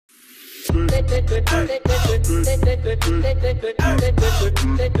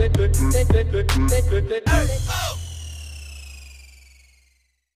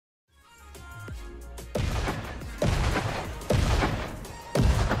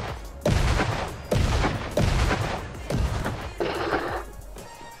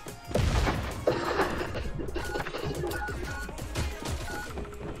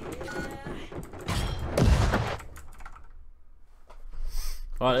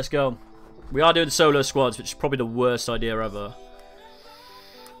Alright, let's go. We are doing solo squads, which is probably the worst idea ever.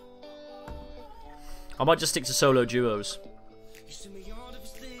 I might just stick to solo duos.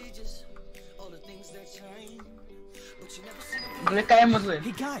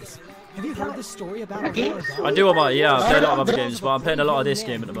 Hey guys, have you heard the story about I do, yeah, I play a lot of other games, but I'm playing a lot of this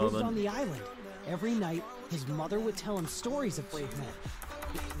game at the moment. On the island. Every night, his mother would tell him stories of brave men.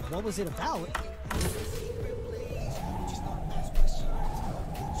 What was it about?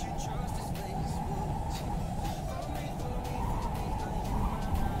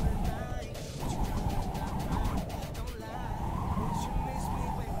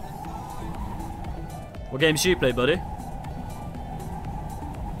 What games do you play, buddy?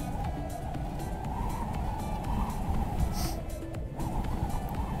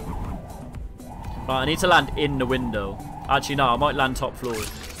 Right, I need to land in the window. Actually, no, I might land top floor.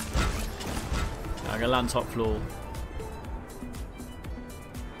 I'm gonna land top floor.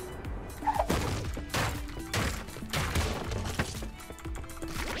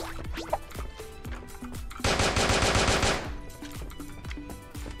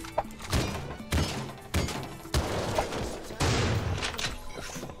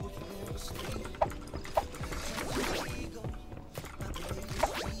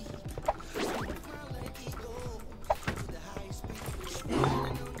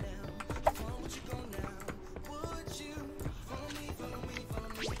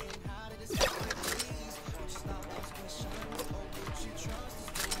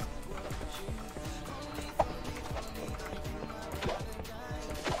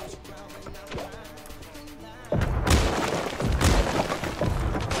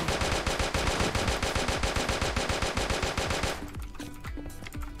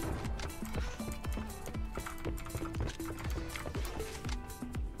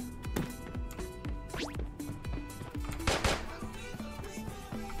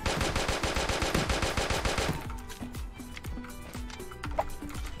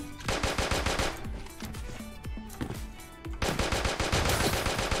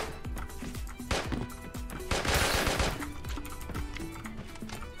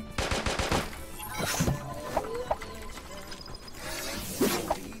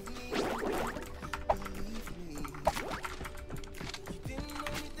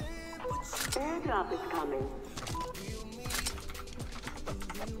 Airdrop is coming.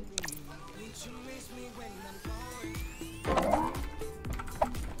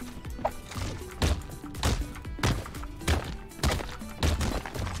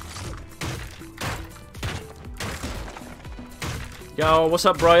 Yo, what's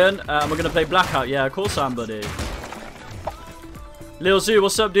up, Brian? We're gonna play Blackout. Yeah, of course, somebody. Lil Zoo,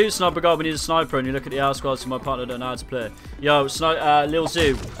 what's up, dude? Sniper God, we need a sniper, and you look at the house squads, so my partner don't know how to play. Yo, Lil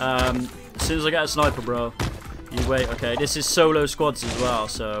Zoo, as soon as I get a sniper, bro, you wait. Okay, this is solo squads as well,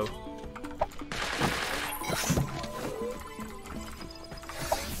 so.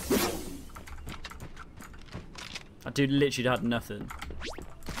 That dude literally had nothing.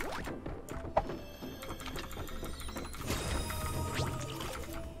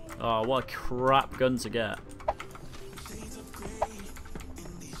 Oh, what a crap gun to get.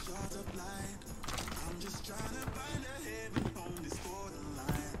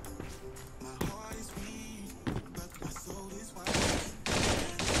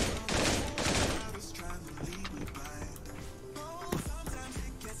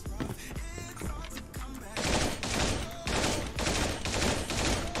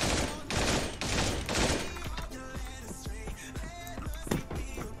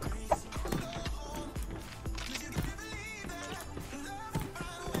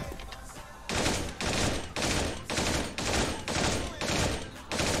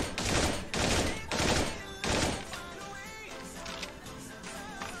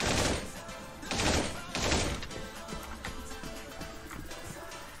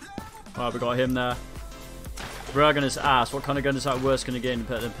 Alright, we got him there. Rug on his ass. What kind of gun is that worse going to get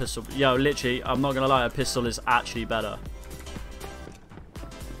than a pistol? Yo, literally, I'm not going to lie, a pistol is actually better.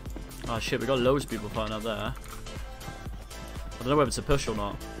 Oh shit, we got loads of people fighting up there. I don't know whether it's a push or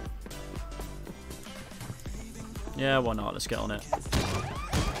not. Yeah, why not? Let's get on it.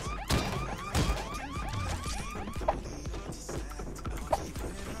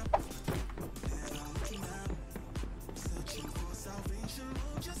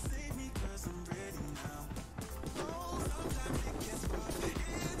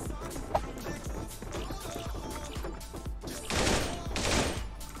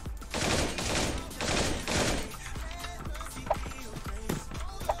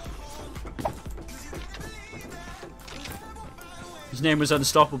 His name was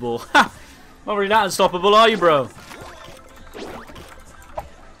Unstoppable. Ha! Not really that unstoppable, are you, bro?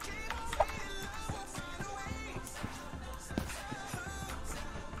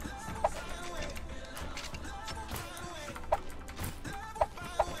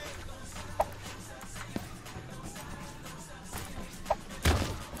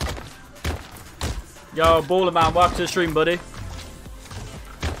 Yo, Baller Man, welcome to the stream, buddy.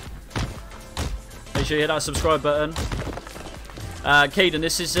 Make sure you hit that subscribe button. Caden,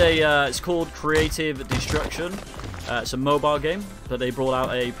 this is a, it's called Creative Destruction. It's a mobile game, but they brought out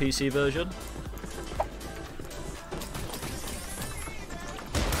a PC version.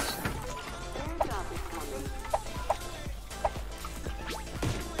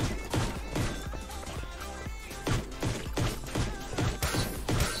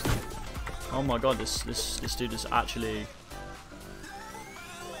 Oh my god, this dude is actually...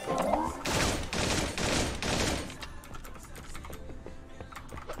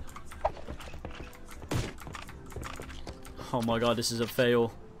 Oh my god, this is a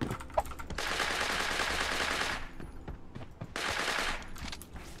fail.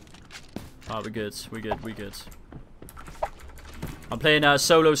 Alright, we're good, we're good. I'm playing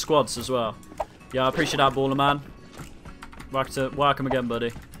solo squads as well. Yeah, I appreciate that, Baller Man. Welcome again,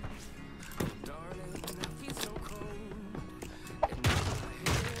 buddy.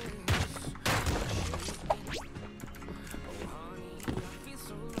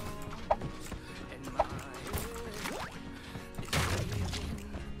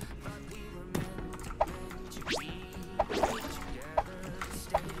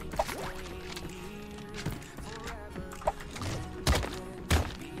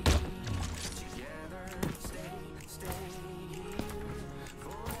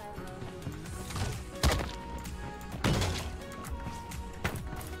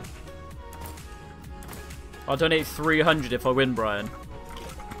 I'll donate 300 if I win, Brian.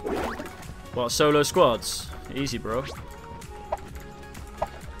 What, solo squads? Easy, bro.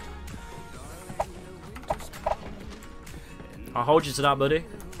 I'll hold you to that, buddy.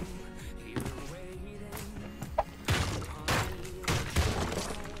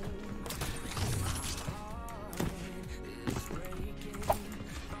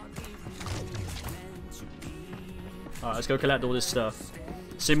 Alright, let's go collect all this stuff.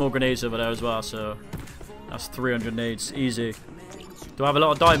 See more grenades over there as well, so... That's 300 nades, easy. Do I have a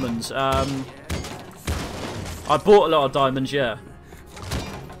lot of diamonds? I bought a lot of diamonds, yeah.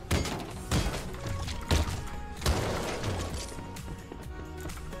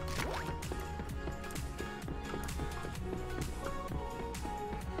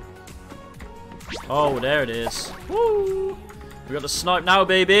 Oh, there it is. Woo! We got the snipe now,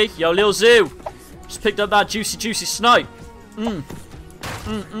 baby. Yo, Lil Zoo. Just picked up that juicy snipe.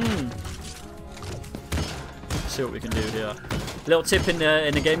 See what we can do here. Little tip in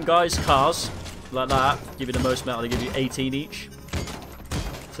the game, guys. Cars like that give you the most metal. They give you 18 each.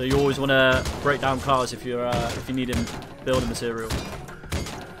 So you always want to break down cars if you're if you need building material.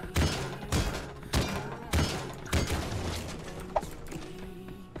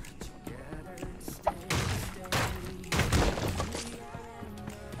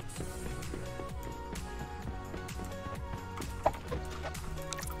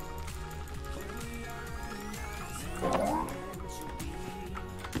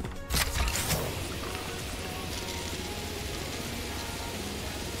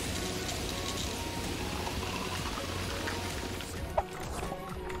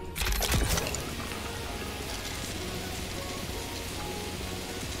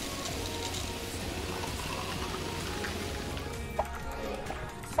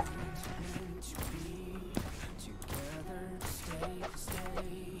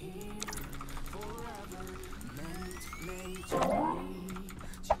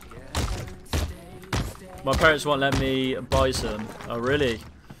 My parents won't let me buy some. Oh, really?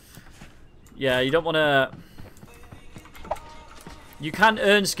 Yeah, you don't want to... You can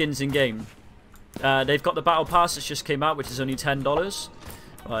earn skins in-game. They've got the Battle Pass that just came out, which is only $10.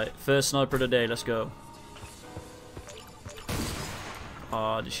 Right, first sniper of the day. Let's go.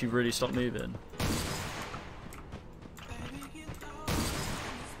 Ah, did she really stop moving?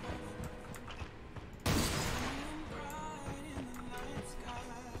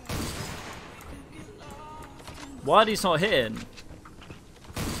 Why are these not hitting?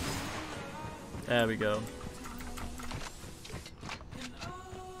 There we go.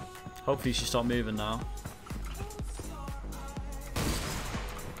 Hopefully she stopped moving now.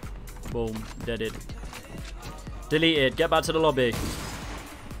 Boom, deaded. Deleted. Get back to the lobby.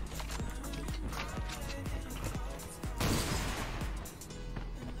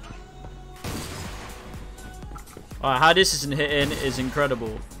 Alright, how this isn't hitting is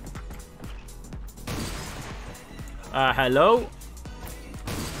incredible. Hello?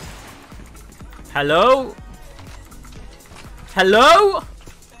 Hello? Hello?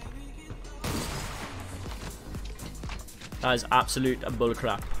 That is absolute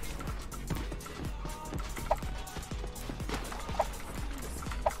bullcrap.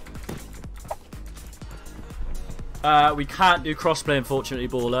 We can't do crossplay, unfortunately,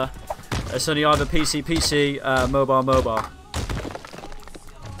 Baller. It's only either PC, mobile.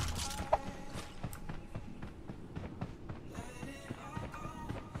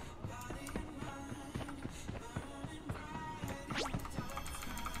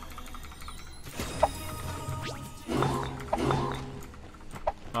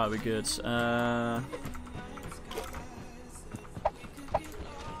 Alright, we're good.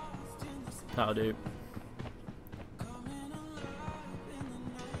 That'll do.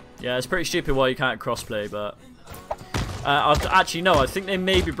 Yeah, it's pretty stupid why you can't crossplay, but... actually, no, I think they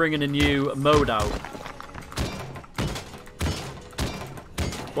may be bringing a new mode out.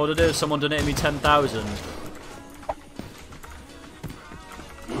 What to do if someone donated me 10,000?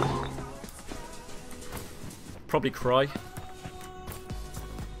 Probably cry.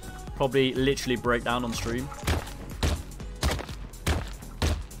 Probably literally break down on stream.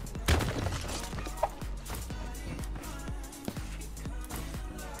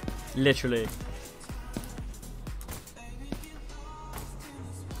 Literally.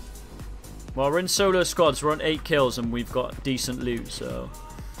 Well, we're in solo squads. We're on 8 kills and we've got decent loot, so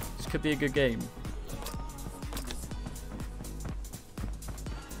this could be a good game.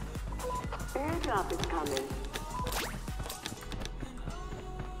 Airdrop is coming.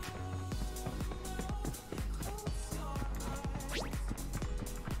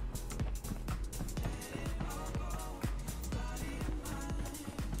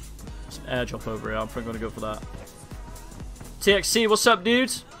 Airdrop over here. I'm probably going to go for that. TXC, what's up,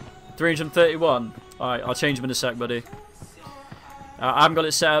 dude? 331. Alright, I'll change them in a sec, buddy. I haven't got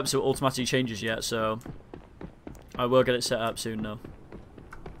it set up so it automatically changes yet, so I will get it set up soon, though.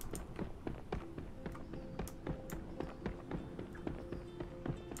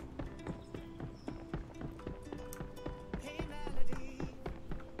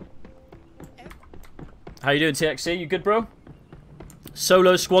 How you doing, TXC? You good, bro?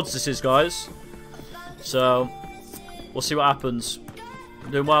 Solo squads this is, guys. So, we'll see what happens. I'm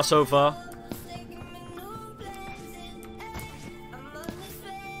doing well so far.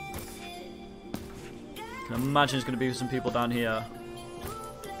 Can imagine there's going to be some people down here.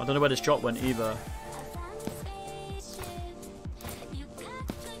 I don't know where this drop went either.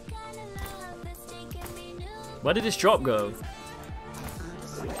 Where did this drop go?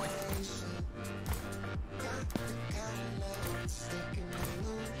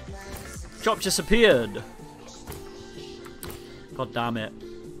 Drop just appeared. God damn it.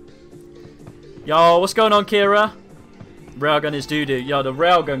 Yo, what's going on, Kira? Railgun is doo-doo. Yo, the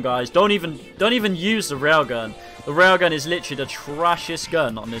railgun, guys. Don't even use the railgun. The railgun is literally the trashiest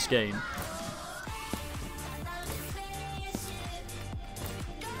gun on this game.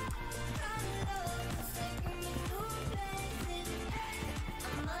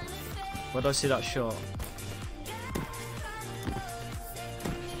 Where did I see that shot?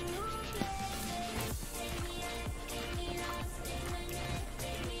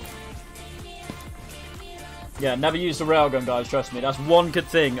 Yeah, never use the railgun, guys, trust me. That's one good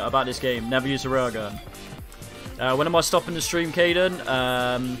thing about this game. Never use the railgun. When am I stopping the stream, Caden?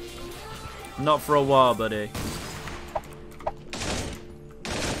 Not for a while, buddy.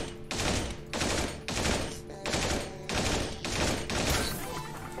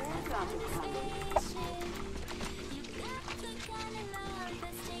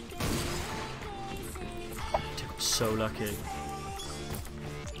 So lucky.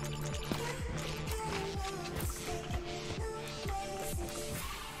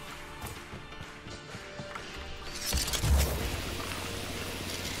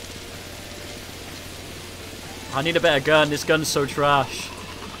 I need a better gun. This gun's so trash.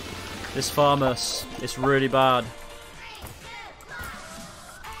 This Farmus. It's really bad.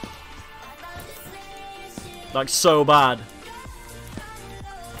 Like, so bad.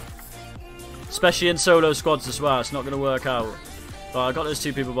 Especially in solo squads as well. It's not going to work out. But I got those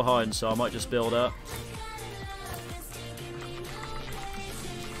 2 people behind, so I might just build up.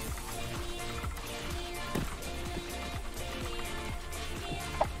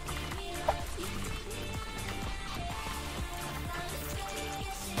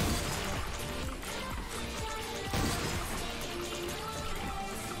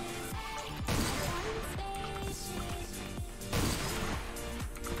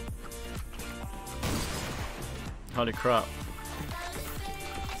 kind of crap.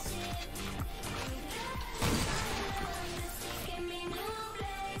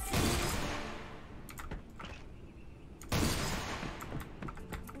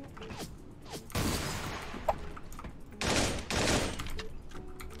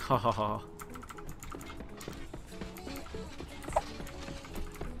 Ha ha ha.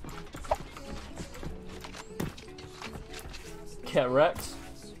 Get wrecked.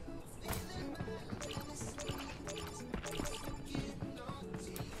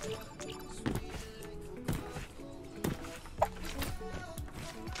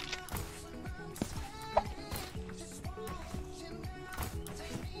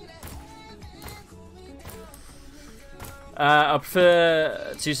 I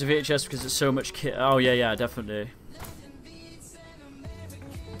prefer to use the VHS because it's so much kit. Oh yeah, yeah, definitely.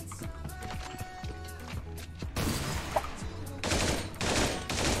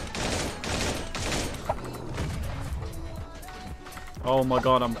 Oh my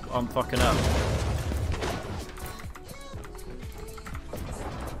god, I'm fucking up.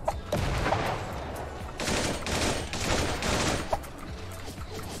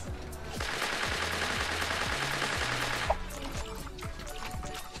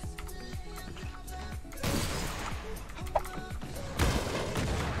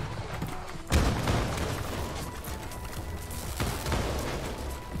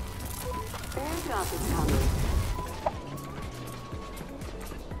 Airdrop is coming.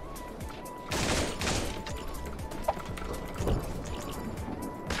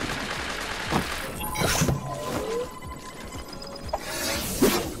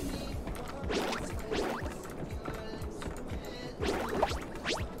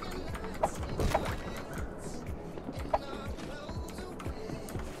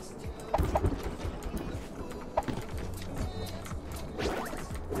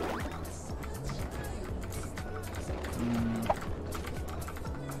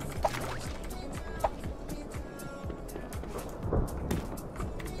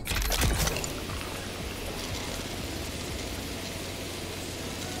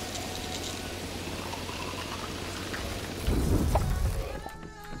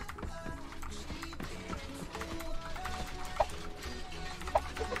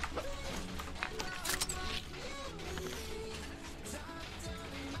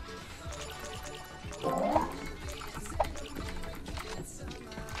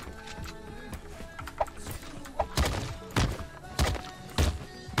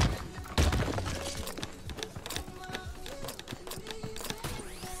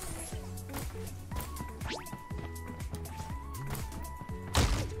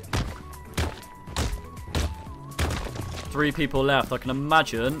 3 people left. I can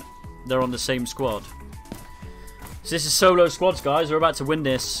imagine they're on the same squad. So this is solo squads, guys. We're about to win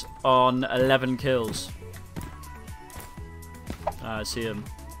this on 11 kills. I see him.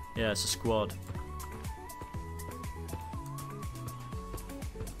 Yeah, it's a squad.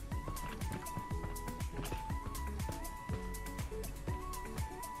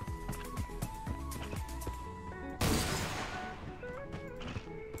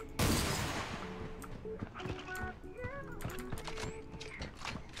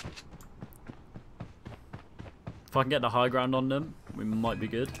 If I can get the high ground on them, we might be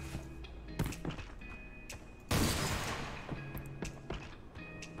good.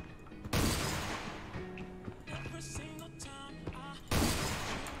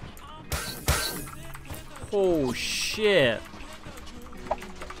 Oh shit.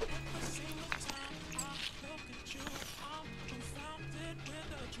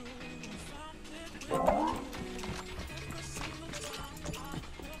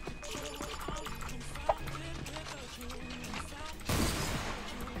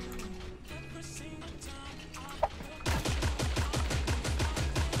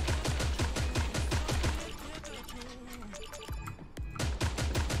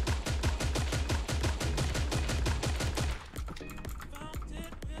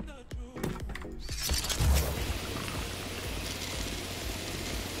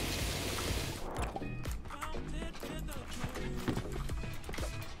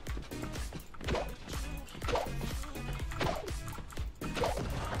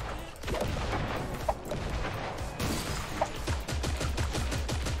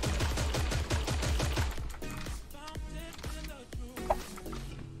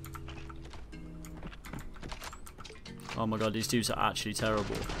 Oh my god, these dudes are actually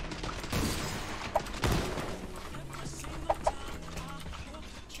terrible.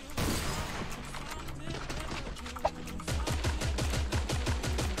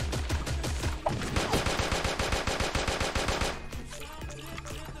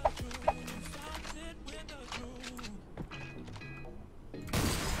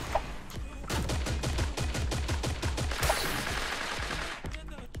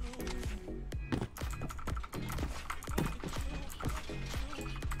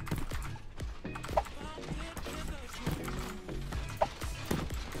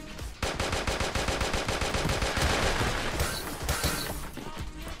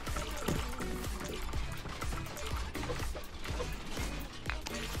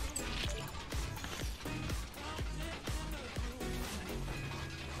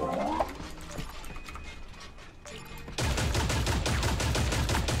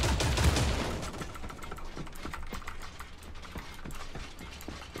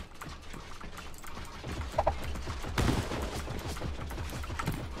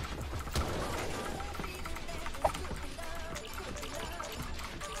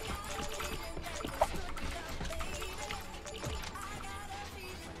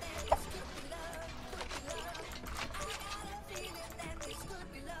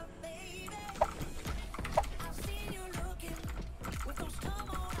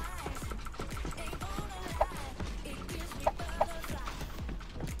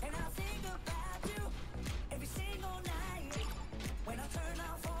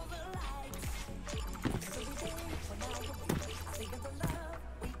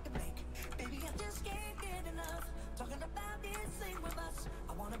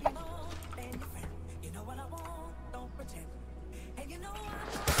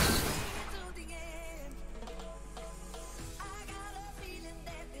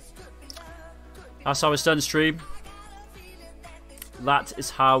 That's how it's done, stream. That is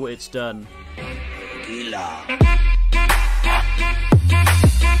how it's done. Gila.